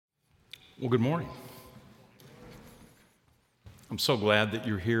Well, good morning. I'm so glad that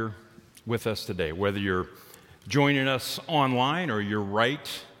you're here with us today, whether you're joining us online or you're right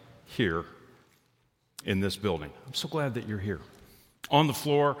here in this building. I'm so glad that you're here. On the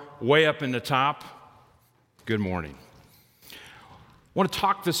floor, way up in the top, good morning. I want to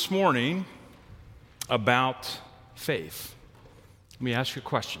talk this morning about faith. Let me ask you a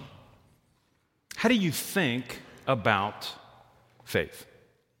question. How do you think about faith?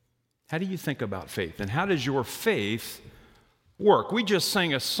 How do you think about faith? And how does your faith work? We just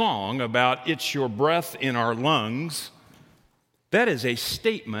sang a song about it's your breath in our lungs. That is a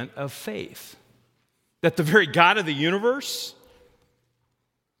statement of faith. That the very God of the universe,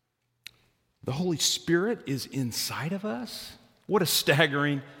 the Holy Spirit, is inside of us. What a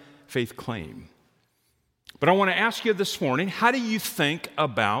staggering faith claim. But I want to ask you this morning, how do you think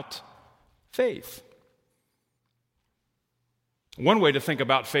about faith? One way to think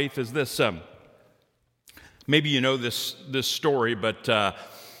about faith is this. Maybe you know this story, but a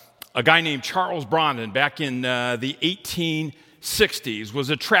guy named Charles Brondin back in the 1860s was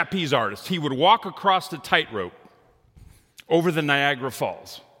a trapeze artist. He would walk across the tightrope over the Niagara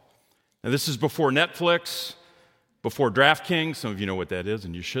Falls. Now, this is before Netflix, before DraftKings. Some of you know what that is,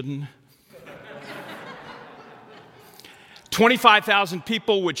 and you shouldn't. 25,000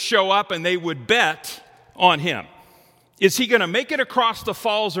 people would show up, and they would bet on him. Is he going to make it across the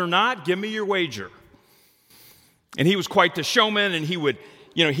falls or not? Give me your wager. And he was quite the showman, and he would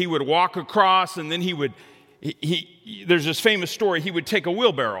walk across, and then there's this famous story, he would take a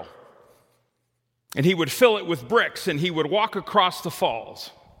wheelbarrow, and he would fill it with bricks, and he would walk across the falls.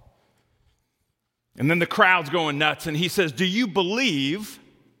 And then the crowd's going nuts, and he says, "Do you believe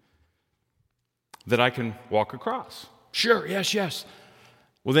that I can walk across?" "Sure, yes."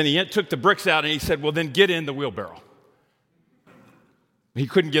 Well, then he took the bricks out, and he said, "Well, then get in the wheelbarrow." He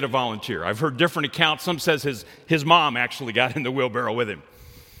couldn't get a volunteer. I've heard different accounts. Some says his mom actually got in the wheelbarrow with him.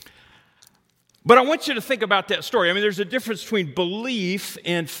 But I want you to think about that story. I mean, there's a difference between belief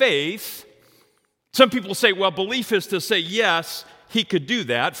and faith. Some people say, well, belief is to say, yes, he could do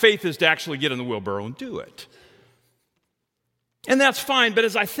that. Faith is to actually get in the wheelbarrow and do it. And that's fine, but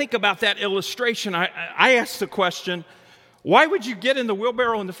as I think about that illustration, I ask the question, why would you get in the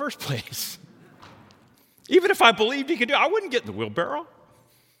wheelbarrow in the first place? Even if I believed he could do it, I wouldn't get in the wheelbarrow.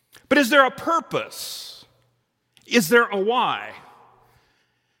 But is there a purpose? Is there a why?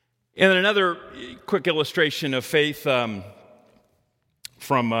 And another quick illustration of faith from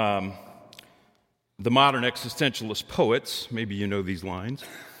the modern existentialist poets. Maybe you know these lines.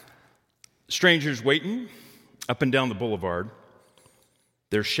 Strangers waiting up and down the boulevard.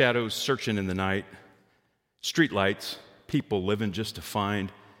 Their shadows searching in the night. Streetlights, people living just to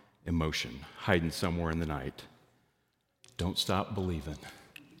find emotion, hiding somewhere in the night. Don't stop believing.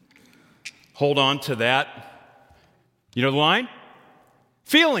 Hold on to that. You know the line?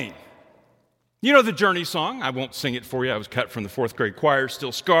 Feeling. You know the Journey song. I won't sing it for you. I was cut from the fourth grade choir,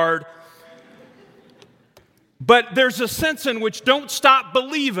 still scarred. But there's a sense in which don't stop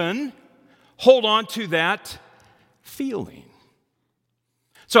believing. Hold on to that feeling.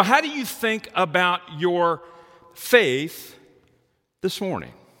 So how do you think about your faith this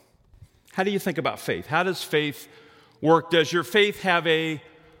morning? How do you think about faith? How does faith work? Does your faith have a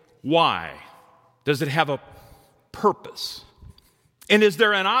why? Does it have a purpose? And is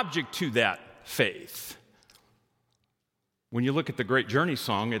there an object to that faith? When you look at the great Journey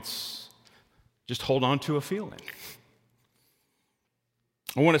song, it's just hold on to a feeling.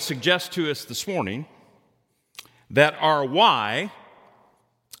 I want to suggest to us this morning that our why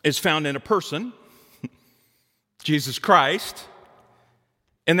is found in a person, Jesus Christ.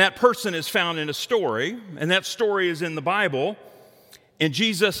 And that person is found in a story, and that story is in the Bible, and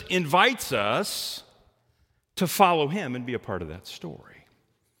Jesus invites us to follow him and be a part of that story.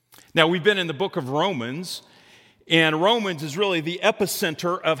 Now, we've been in the book of Romans, and Romans is really the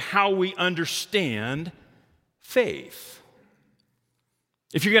epicenter of how we understand faith.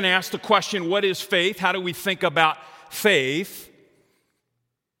 If you're going to ask the question, what is faith? How do we think about faith?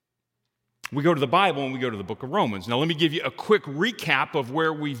 We go to the Bible and we go to the book of Romans. Now, let me give you a quick recap of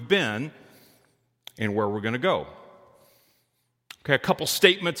where we've been and where we're going to go. Okay, a couple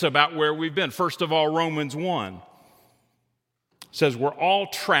statements about where we've been. First of all, Romans 1 says we're all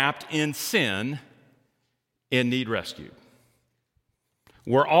trapped in sin and need rescue.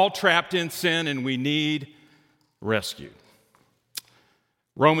 We're all trapped in sin and we need rescue.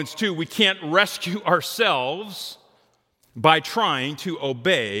 Romans 2, we can't rescue ourselves by trying to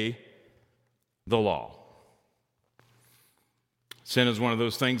obey the law. Sin is one of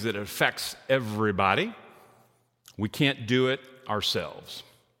those things that affects everybody. We can't do it ourselves.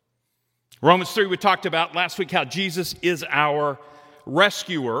 Romans 3, we talked about last week how Jesus is our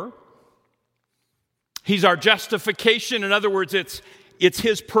rescuer. He's our justification. In other words, it's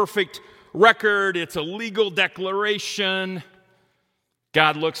his perfect record. It's a legal declaration.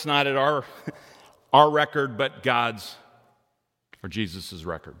 God looks not at our record, but God's, or Jesus'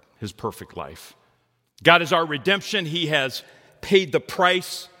 record, his perfect life. God is our redemption. He has paid the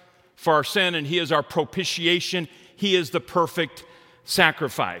price for our sin, and he is our propitiation. He is the perfect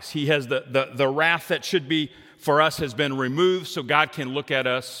sacrifice. He has the wrath that should be for us has been removed, so God can look at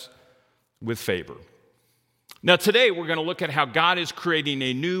us with favor. Now today we're going to look at how God is creating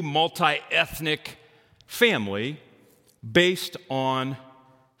a new multi-ethnic family based on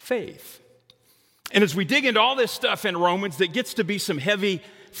faith. And as we dig into all this stuff in Romans that gets to be some heavy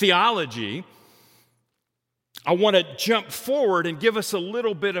theology, I want to jump forward and give us a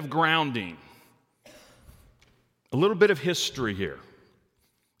little bit of grounding, a little bit of history here.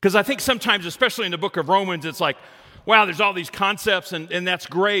 Because I think sometimes, especially in the book of Romans, it's like, wow, there's all these concepts and that's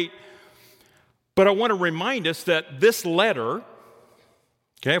great. But I want to remind us that this letter,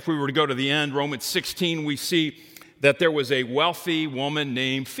 okay, if we were to go to the end, Romans 16, we see that there was a wealthy woman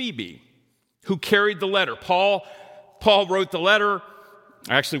named Phoebe who carried the letter. Paul wrote the letter.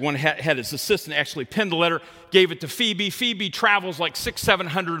 Actually, one had his assistant actually penned the letter, gave it to Phoebe. Phoebe travels like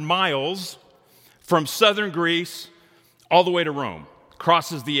 600-700 miles from southern Greece all the way to Rome,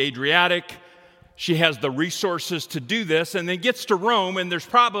 crosses the Adriatic. She has the resources to do this, and then gets to Rome, and there's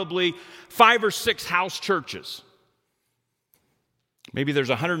probably 5 or 6 house churches. Maybe there's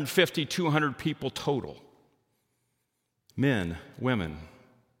 150, 200 people total. Men, women,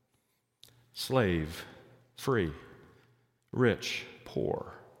 slave, free, rich,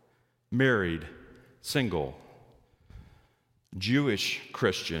 poor, married, single, Jewish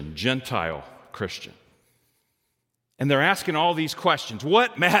Christian, Gentile Christian. And they're asking all these questions.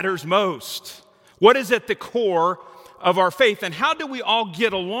 What matters most? What is at the core of our faith? And how do we all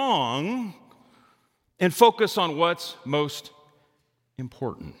get along and focus on what's most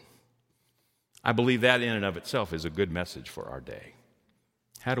important? I believe that in and of itself is a good message for our day.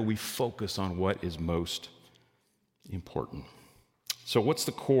 How do we focus on what is most important? So what's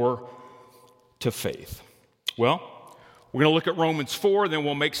the core to faith? Well, we're going to look at Romans 4, then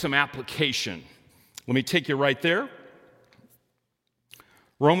we'll make some application. Let me take you right there.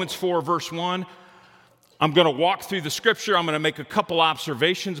 Romans 4, verse 1. I'm going to walk through the scripture. I'm going to make a couple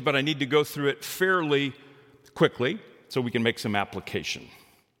observations, but I need to go through it fairly quickly so we can make some application.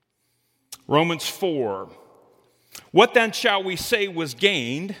 Romans 4. What then shall we say was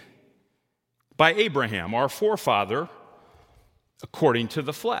gained by Abraham, our forefather, according to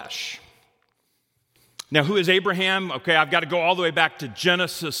the flesh? Now, who is Abraham? Okay, I've got to go all the way back to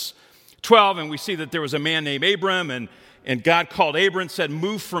Genesis 12, and we see that there was a man named Abram, and God called Abram and said,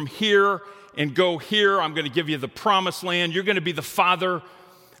 move from here and go here. I'm going to give you the promised land. You're going to be the father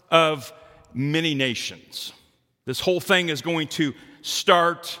of many nations. This whole thing is going to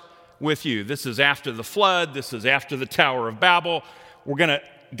start with you. This is after the flood. This is after the Tower of Babel.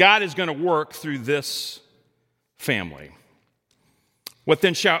 God is going to work through this family. What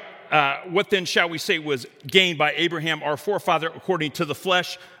then shall we say was gained by Abraham, our forefather, according to the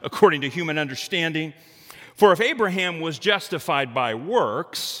flesh, according to human understanding? For if Abraham was justified by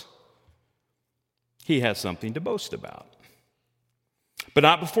works, he has something to boast about. But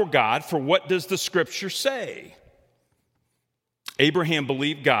not before God, for what does the scripture say? Abraham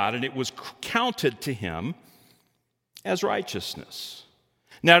believed God, and it was counted to him as righteousness.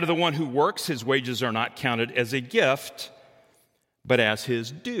 Now to the one who works, his wages are not counted as a gift, but as his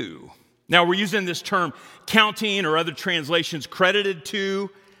due. Now we're using this term counting, or other translations credited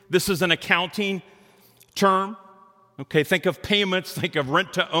to. This is an accounting term. Okay, think of payments, think of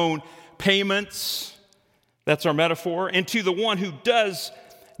rent to own payments. That's our metaphor. And to the one who does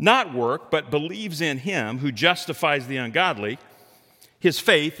not work, but believes in him who justifies the ungodly, his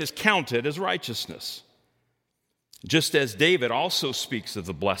faith is counted as righteousness. Just as David also speaks of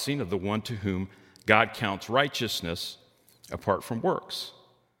the blessing of the one to whom God counts righteousness apart from works.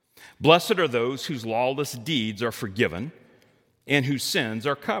 Blessed are those whose lawless deeds are forgiven and whose sins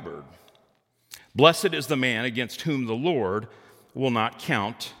are covered. Blessed is the man against whom the Lord will not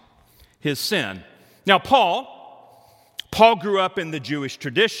count his sin. Now, Paul grew up in the Jewish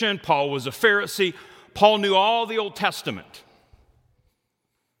tradition. Paul was a Pharisee. Paul knew all the Old Testament.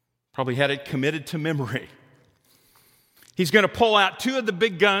 Probably had it committed to memory. He's going to pull out 2 of the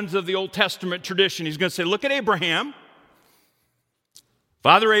big guns of the Old Testament tradition. He's going to say, look at Abraham,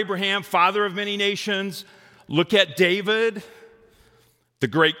 father of many nations. Look at David, the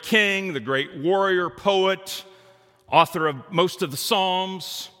great king, the great warrior, poet, author of most of the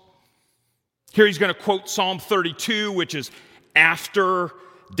Psalms. Here he's going to quote Psalm 32, which is after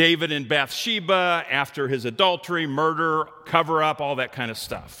David and Bathsheba, after his adultery, murder, cover up, all that kind of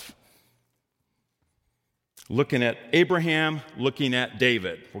stuff. Looking at Abraham, looking at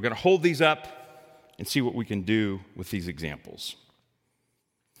David. We're going to hold these up and see what we can do with these examples.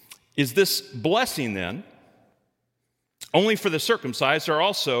 Is this blessing then only for the circumcised or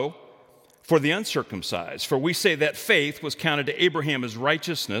also for the uncircumcised? For we say that faith was counted to Abraham as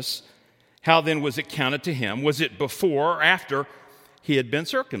righteousness. How then was it counted to him? Was it before or after he had been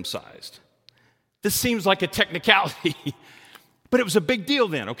circumcised? This seems like a technicality, but it was a big deal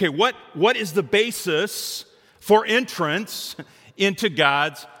then. Okay, what is the basis for entrance into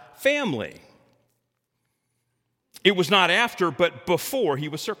God's family? It was not after, but before he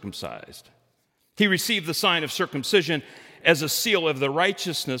was circumcised. He received the sign of circumcision as a seal of the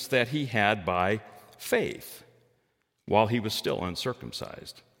righteousness that he had by faith while he was still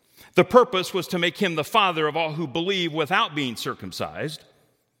uncircumcised. The purpose was to make him the father of all who believe without being circumcised,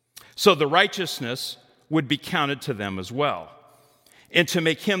 so the righteousness would be counted to them as well, and to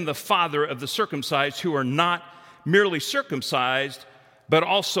make him the father of the circumcised who are not merely circumcised, but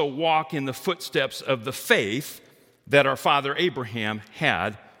also walk in the footsteps of the faith that our father Abraham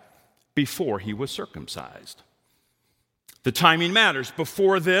had before he was circumcised. The timing matters.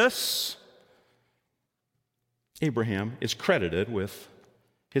 Before this, Abraham is credited with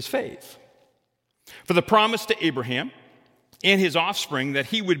his faith. For the promise to Abraham and his offspring that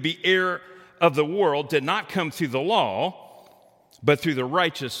he would be heir of the world did not come through the law, but through the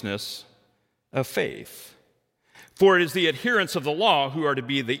righteousness of faith. For it is the adherents of the law who are to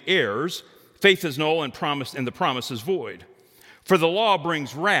be the heirs. Faith is null and the promise is void. For the law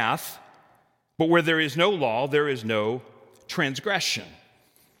brings wrath, but where there is no law, there is no transgression.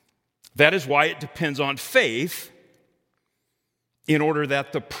 That is why it depends on faith, in order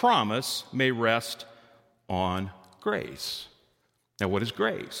that the promise may rest on grace. Now, what is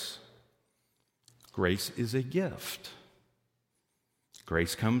grace? Grace is a gift.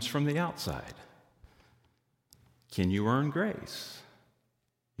 Grace comes from the outside. Can you earn grace?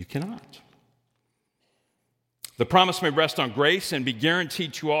 You cannot. The promise may rest on grace and be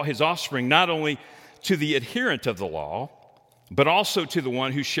guaranteed to all his offspring, not only to the adherent of the law, but also to the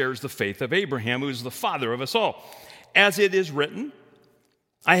one who shares the faith of Abraham, who is the father of us all. As it is written,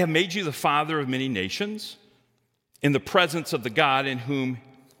 I have made you the father of many nations, in the presence of the God in whom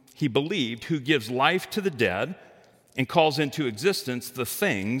he believed, who gives life to the dead and calls into existence the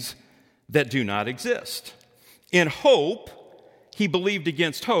things that do not exist. In hope, he believed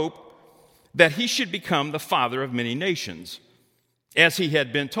against hope that he should become the father of many nations, as he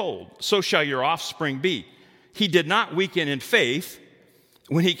had been told, so shall your offspring be. He did not weaken in faith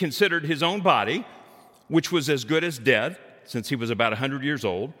when he considered his own body, which was as good as dead, since he was about 100 years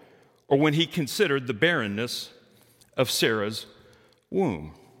old, or when he considered the barrenness of Sarah's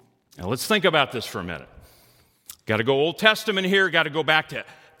womb. Now let's think about this for a minute. Got to go Old Testament here, got to go back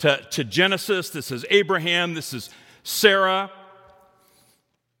to Genesis. This is Abraham, this is Sarah.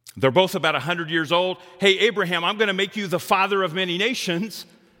 They're both about 100 years old. Hey, Abraham, I'm going to make you the father of many nations.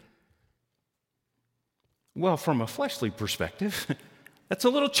 Well, from a fleshly perspective, that's a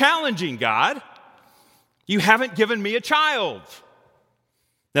little challenging, God. You haven't given me a child.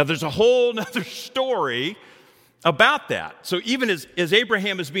 Now, there's a whole other story about that. So even as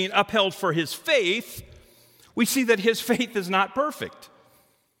Abraham is being upheld for his faith, we see that his faith is not perfect.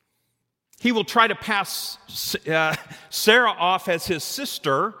 He will try to pass Sarah off as his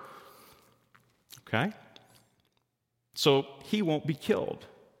sister, okay? So he won't be killed.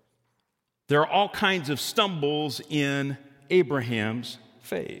 There are all kinds of stumbles in Abraham's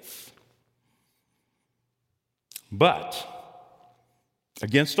faith. But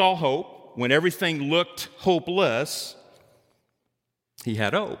against all hope, when everything looked hopeless, he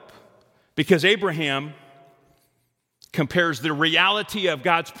had hope. Because Abraham compares the reality of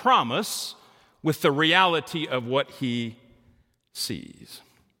God's promise with the reality of what he sees.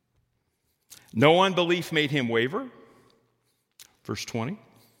 No unbelief made him waver. Verse 20.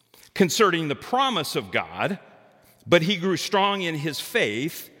 Concerning the promise of God, but he grew strong in his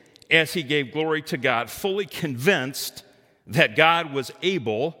faith as he gave glory to God, fully convinced that God was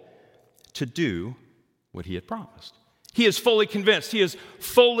able to do what he had promised. He is fully convinced. He is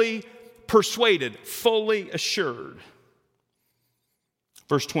fully persuaded, fully assured.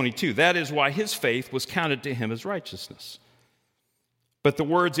 Verse 22, that is why his faith was counted to him as righteousness. But the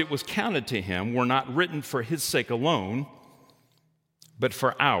words it was counted to him were not written for his sake alone, but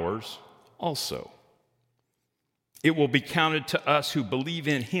for ours also. It will be counted to us who believe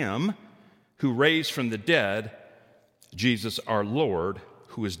in him who raised from the dead Jesus our Lord,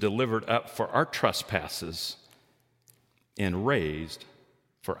 who was delivered up for our trespasses and raised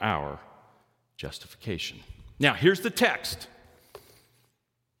for our justification. Now, here's the text.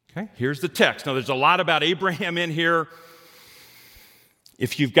 Okay, here's the text. Now, there's a lot about Abraham in here.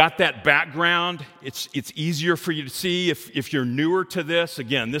 If you've got that background, it's easier for you to see. If you're newer to this,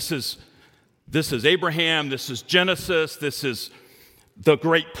 again, this is Abraham, this is Genesis, this is the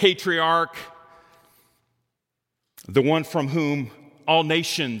great patriarch, the one from whom all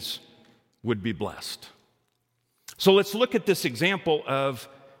nations would be blessed. So let's look at this example of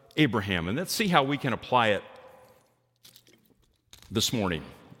Abraham, and let's see how we can apply it this morning.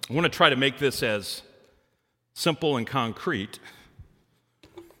 I want to try to make this as simple and concrete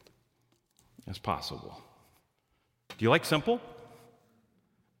as possible. Do you like simple?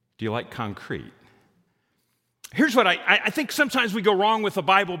 Do you like concrete? Here's what I think sometimes we go wrong with the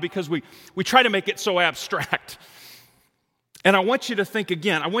Bible because we try to make it so abstract. And I want you to think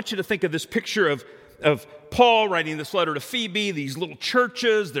again, I want you to think of this picture of Paul writing this letter to Phoebe, these little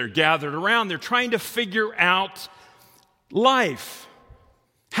churches, they're gathered around, they're trying to figure out life.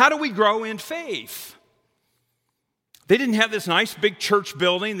 How do we grow in faith? They didn't have this nice big church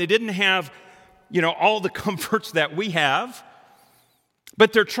building. They didn't have, all the comforts that we have.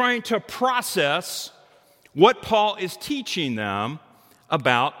 But they're trying to process what Paul is teaching them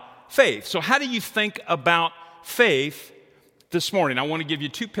about faith. So how do you think about faith this morning? I want to give you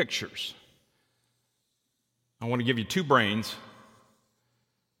two pictures. I want to give you two brains.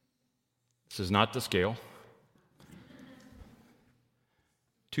 This is not to scale.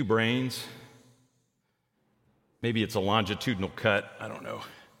 Two brains. Maybe it's a longitudinal cut. I don't know.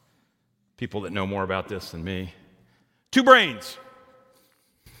 People that know more about this than me. Two brains.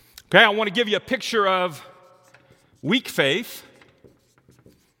 Okay, I want to give you a picture of weak faith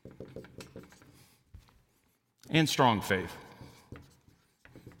and strong faith.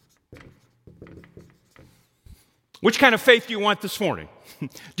 Which kind of faith do you want this morning?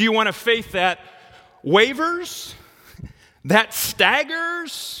 Do you want a faith that wavers, that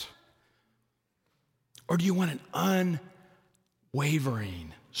staggers, or do you want an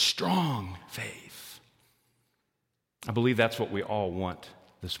unwavering, strong faith? I believe that's what we all want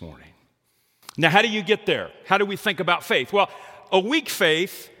this morning. Now, how do you get there? How do we think about faith? Well, a weak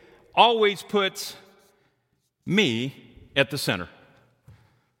faith always puts me at the center.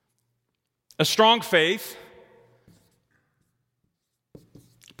 A strong faith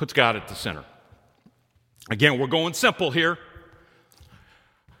puts God at the center. Again, we're going simple here.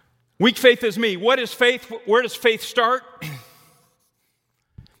 Weak faith is me. What is faith? Where does faith start?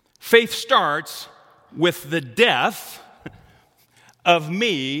 Faith starts with the death of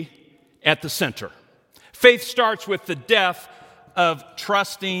me at the center. Faith starts with the death of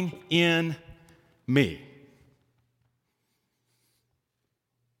trusting in me.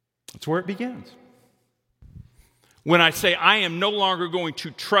 That's where it begins. When I say I am no longer going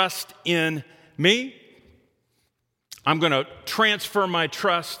to trust in me, I'm going to transfer my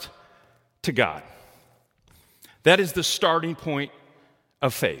trust to God. That is the starting point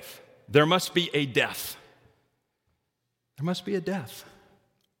of faith. There must be a death. There must be a death.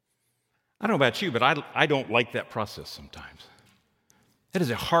 I don't know about you, but I don't like that process sometimes. That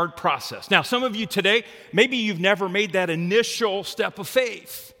is a hard process. Now, some of you today, maybe you've never made that initial step of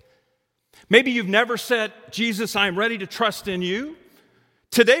faith. Maybe you've never said, Jesus, I'm ready to trust in you.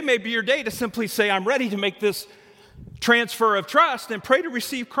 Today may be your day to simply say, I'm ready to make this transfer of trust and pray to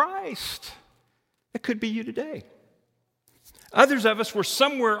receive Christ. It could be you today. Others of us were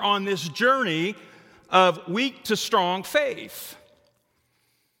somewhere on this journey of weak to strong faith.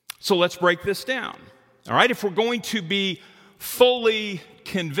 So let's break this down. All right, if we're going to be fully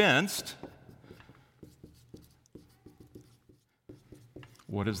convinced,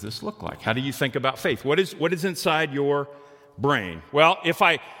 what does this look like? How do you think about faith? What is inside your brain? Well, if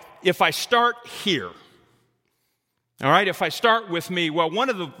I start here, all right, if I start with me, well, one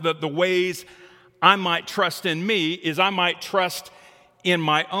of the ways I might trust in me is I might trust in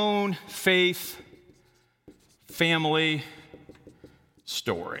my own faith, family,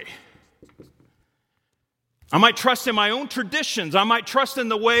 story. I might trust in my own traditions. I might trust in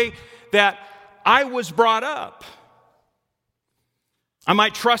the way that I was brought up. I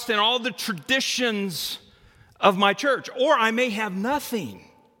might trust in all the traditions of my church, or I may have nothing.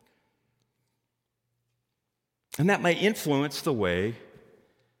 And that may influence the way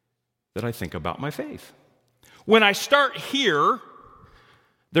that I think about my faith. When I start here,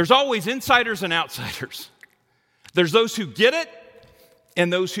 there's always insiders and outsiders. There's those who get it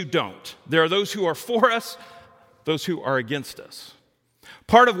and those who don't. There are those who are for us, those who are against us.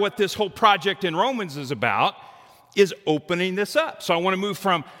 Part of what this whole project in Romans is about is opening this up. So I want to move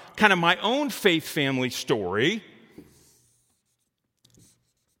from kind of my own faith family story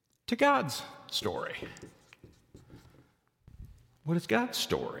to God's story. What is God's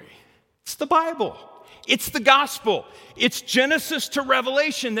story? It's the Bible. It's the gospel. It's Genesis to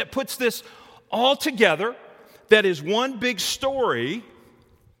Revelation that puts this all together, that is one big story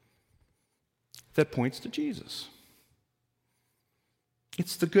that points to Jesus.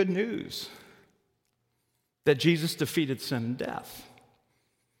 It's the good news that Jesus defeated sin and death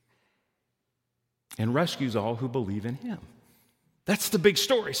and rescues all who believe in him. That's the big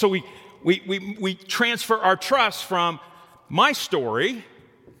story. So we transfer our trust from my story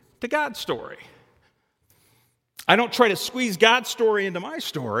to God's story. I don't try to squeeze God's story into my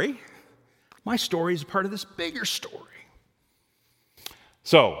story. My story is a part of this bigger story.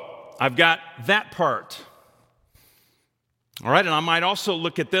 So I've got that part. All right, and I might also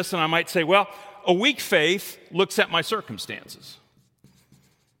look at this and I might say, well, a weak faith looks at my circumstances.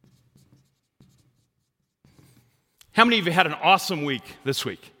 How many of you had an awesome week this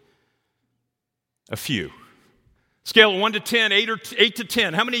week? A few. Scale of 1 to 10, 8 to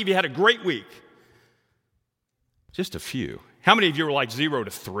 10. How many of you had a great week? Just a few. How many of you were like 0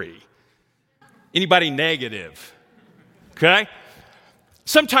 to 3? Anybody negative? Okay?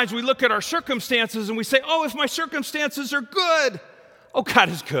 Sometimes we look at our circumstances and we say, oh, if my circumstances are good, oh, God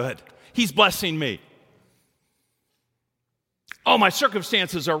is good. He's blessing me. Oh, my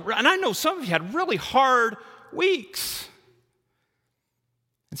circumstances are, and I know some of you had really hard weeks.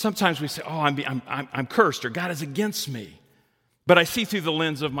 And sometimes we say, oh, I'm cursed, or God is against me. But I see through the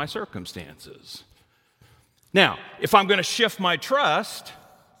lens of my circumstances. Now, if I'm going to shift my trust,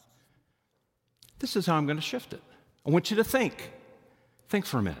 this is how I'm going to shift it. I want you to think. Think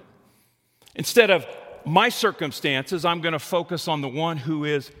for a minute. Instead of my circumstances, I'm going to focus on the one who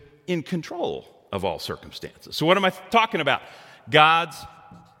is in control of all circumstances. So what am I talking about? God's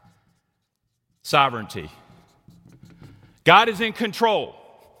sovereignty. God is in control.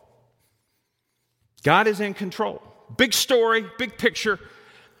 God is in control. Big story, big picture.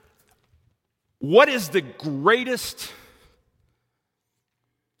 What is the greatest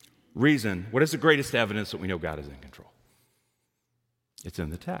reason, what is the greatest evidence that we know God is in control? It's in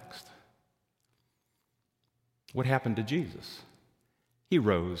the text. What happened to Jesus? He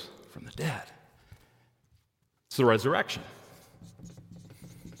rose from the dead. It's the resurrection.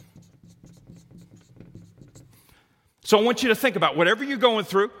 So I want you to think about whatever you're going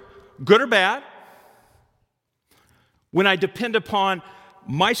through, good or bad. When I depend upon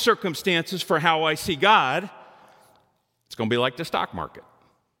my circumstances for how I see God, it's going to be like the stock market.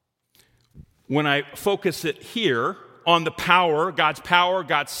 When I focus it here on the power,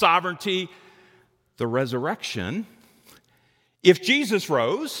 God's sovereignty, the resurrection, if Jesus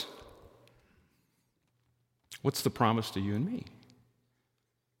rose, what's the promise to you and me?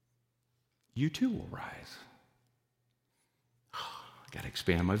 You too will rise. I got to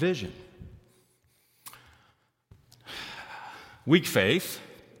expand my vision. Weak faith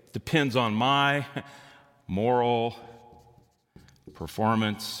depends on my moral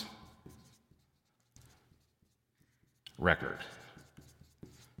performance record.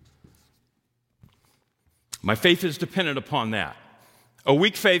 My faith is dependent upon that. A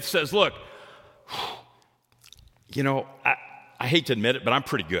weak faith says, look, I hate to admit it, but I'm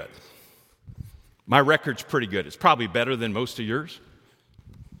pretty good. My record's pretty good. It's probably better than most of yours.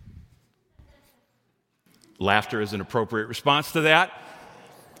 Laughter is an appropriate response to that.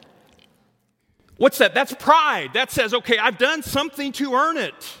 What's that? That's pride. That says, okay, I've done something to earn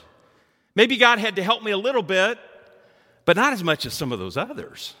it. Maybe God had to help me a little bit, but not as much as some of those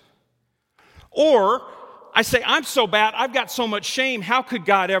others. Or I say, I'm so bad, I've got so much shame, how could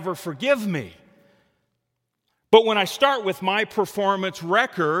God ever forgive me? But when I start with my performance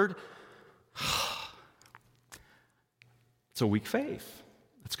record, it's a weak faith.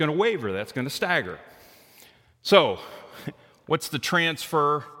 It's going to waver, that's going to stagger. So, what's the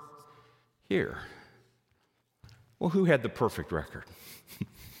transfer here? Well, who had the perfect record?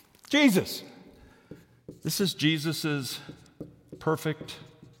 Jesus. This is Jesus's perfect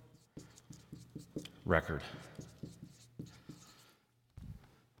record.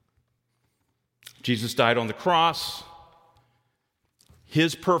 Jesus died on the cross.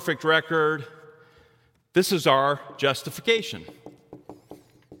 His perfect record. This is our justification.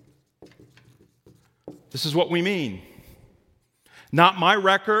 This is what we mean. Not my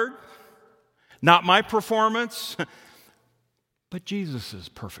record, not my performance, but Jesus'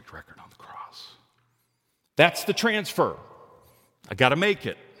 perfect record on the cross. That's the transfer. I got to make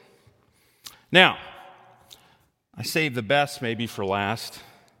it. Now, I saved the best maybe for last.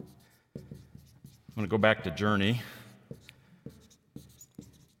 I'm going to go back to Journey.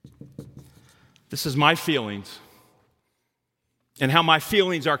 This is my feelings and how my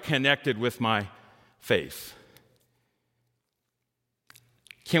feelings are connected with my faith.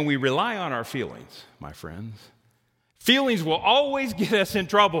 Can we rely on our feelings, my friends? Feelings will always get us in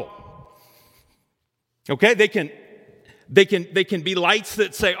trouble. Okay? They can be lights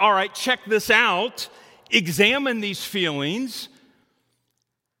that say, all right, check this out, examine these feelings.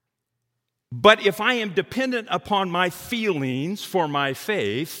 But if I am dependent upon my feelings for my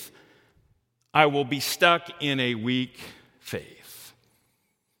faith, I will be stuck in a weak faith.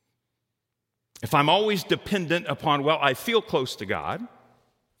 If I'm always dependent upon, well, I feel close to God,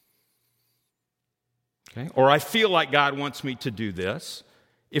 okay, or I feel like God wants me to do this,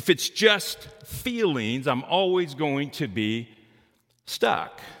 if it's just feelings, I'm always going to be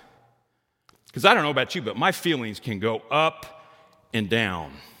stuck. Because I don't know about you, but my feelings can go up and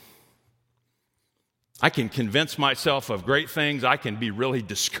down. I can convince myself of great things. I can be really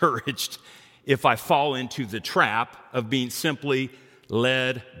discouraged if I fall into the trap of being simply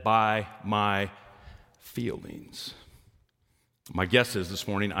led by my feelings. My guess is this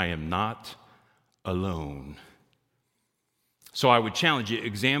morning I am not alone. So I would challenge you,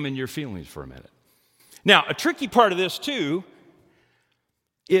 examine your feelings for a minute. Now, a tricky part of this too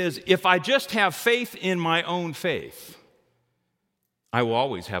is if I just have faith in my own faith, I will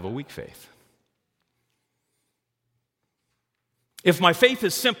always have a weak faith. If my faith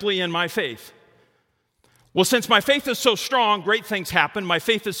is simply in my faith, well, since my faith is so strong, great things happen. My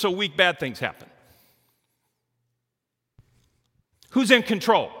faith is so weak, bad things happen. Who's in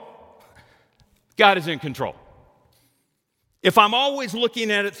control? God is in control. If I'm always looking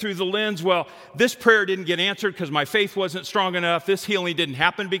at it through the lens, well, this prayer didn't get answered because my faith wasn't strong enough. This healing didn't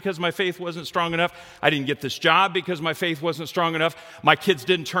happen because my faith wasn't strong enough. I didn't get this job because my faith wasn't strong enough. My kids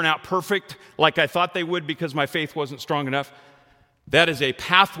didn't turn out perfect like I thought they would because my faith wasn't strong enough. That is a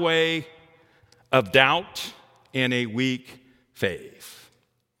pathway of doubt and a weak faith.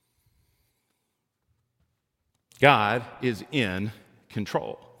 God is in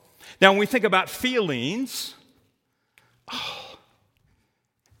control. Now, when we think about feelings,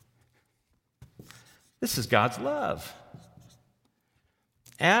 this is God's love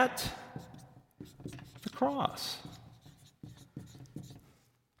at the cross.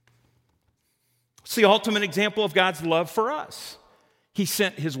 It's the ultimate example of God's love for us. He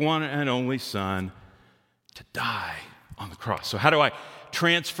sent his one and only Son to die on the cross. So how do I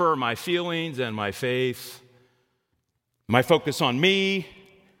transfer my feelings and my faith, my focus on me,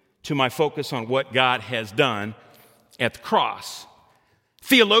 to my focus on what God has done at the cross?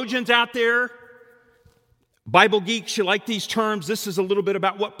 Theologians out there, Bible geeks, you like these terms. This is a little bit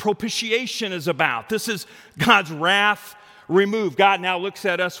about what propitiation is about. This is God's wrath removed. God now looks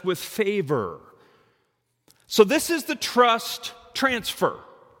at us with favor. So this is the trust transfer.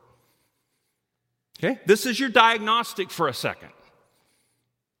 Okay? This is your diagnostic for a second.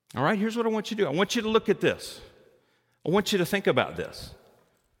 All right, here's what I want you to do. I want you to look at this. I want you to think about this.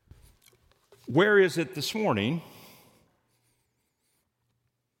 Where is it this morning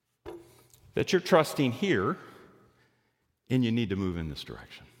that you're trusting here and you need to move in this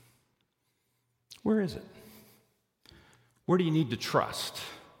direction? Where is it? Where do you need to trust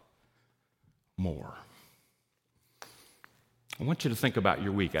more? I want you to think about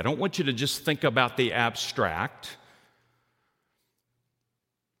your week. I don't want you to just think about the abstract,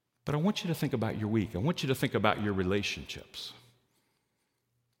 but I want you to think about your week. I want you to think about your relationships.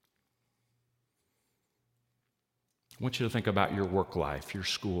 I want you to think about your work life, your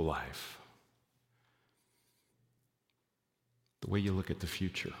school life, the way you look at the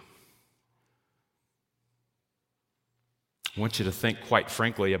future. I want you to think, quite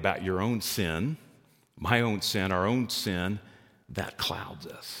frankly, about your own sin, my own sin, our own sin, that clouds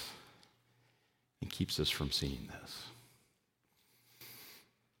us and keeps us from seeing this.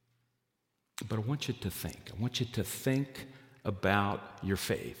 But I want you to think. I want you to think about your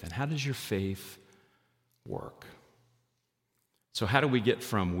faith. And how does your faith work? So how do we get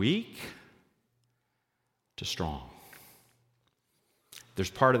from weak to strong? There's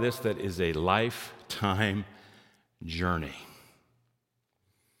part of this that is a lifetime journey.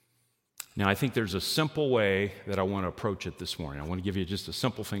 Now, I think there's a simple way that I want to approach it this morning. I want to give you just a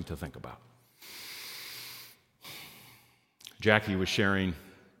simple thing to think about. Jackie was sharing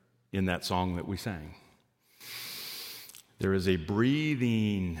in that song that we sang. There is a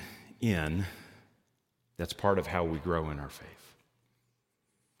breathing in that's part of how we grow in our faith.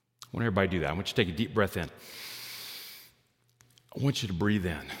 I want everybody to do that. I want you to take a deep breath in. I want you to breathe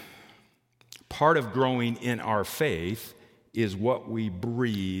in. Part of growing in our faith is what we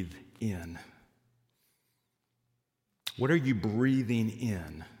breathe in. What are you breathing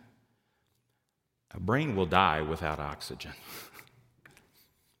in? A brain will die without oxygen.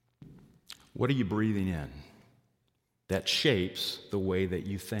 What are you breathing in? That shapes the way that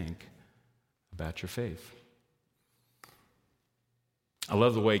you think about your faith. I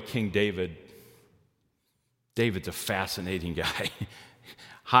love the way King David's a fascinating guy.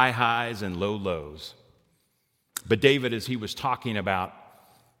 High highs and low lows. But David, as he was talking about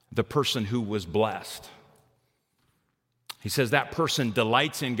the person who was blessed, he says that person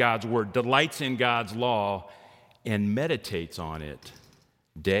delights in God's word, delights in God's law, and meditates on it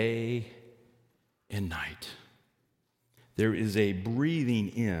day and night. There is a breathing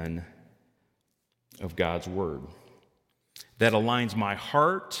in of God's word that aligns my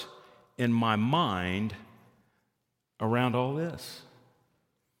heart and my mind around all this.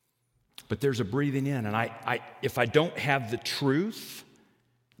 But there's a breathing in, and if I don't have the truth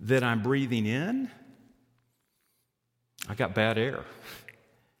that I'm breathing in, I got bad air.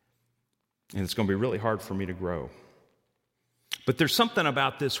 And it's going to be really hard for me to grow. But there's something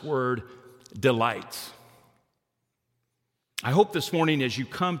about this word, delights. I hope this morning as you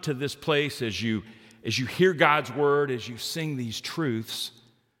come to this place, as you hear God's word, as you sing these truths,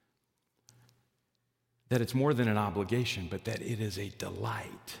 that it's more than an obligation, but that it is a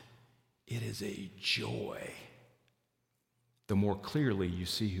delight. It is a joy. The more clearly you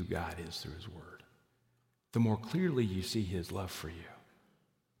see who God is through his word, the more clearly you see his love for you,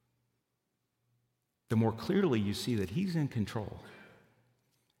 the more clearly you see that he's in control,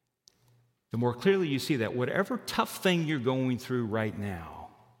 the more clearly you see that whatever tough thing you're going through right now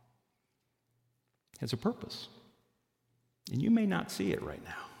has a purpose. And you may not see it right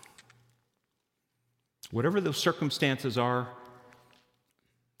now. Whatever those circumstances are,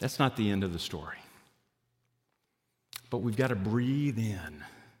 that's not the end of the story. But we've got to breathe in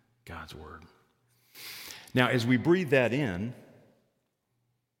God's word. Now, as we breathe that in,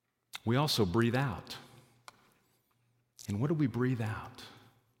 we also breathe out. And what do we breathe out?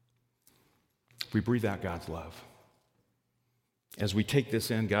 We breathe out God's love. As we take this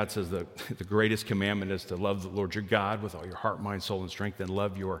in, God says the greatest commandment is to love the Lord your God with all your heart, mind, soul, and strength, and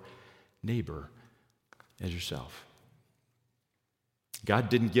love your neighbor as yourself. God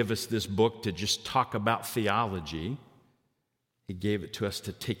didn't give us this book to just talk about theology. He gave it to us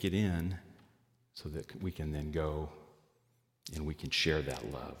to take it in so that we can then go and we can share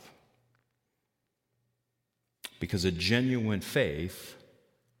that love. Because a genuine faith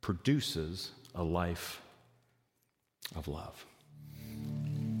produces a life of love.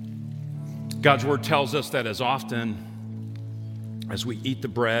 God's word tells us that as often as we eat the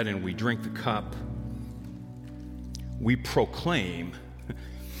bread and we drink the cup, we proclaim,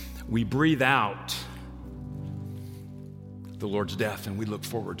 we breathe out the Lord's death, and we look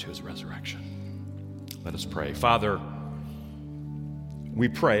forward to his resurrection. Let us pray. Father, we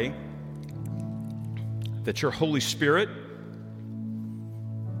pray that your Holy Spirit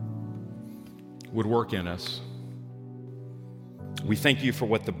would work in us. We thank you for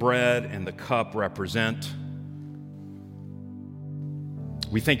what the bread and the cup represent.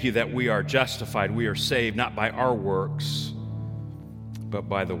 We thank you that we are justified, we are saved, not by our works, but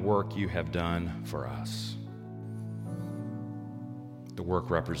by the work you have done for us. The work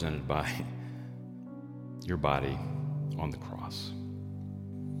represented by your body on the cross.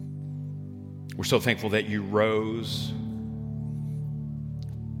 We're so thankful that you rose.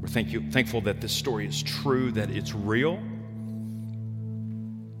 We're thankful that this story is true, that it's real,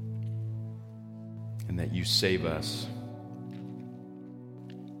 and that you save us,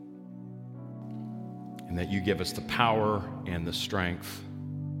 and that you give us the power and the strength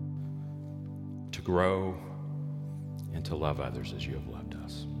to grow and to love others as you have loved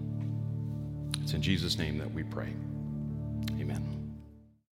us. It's in Jesus' name that we pray.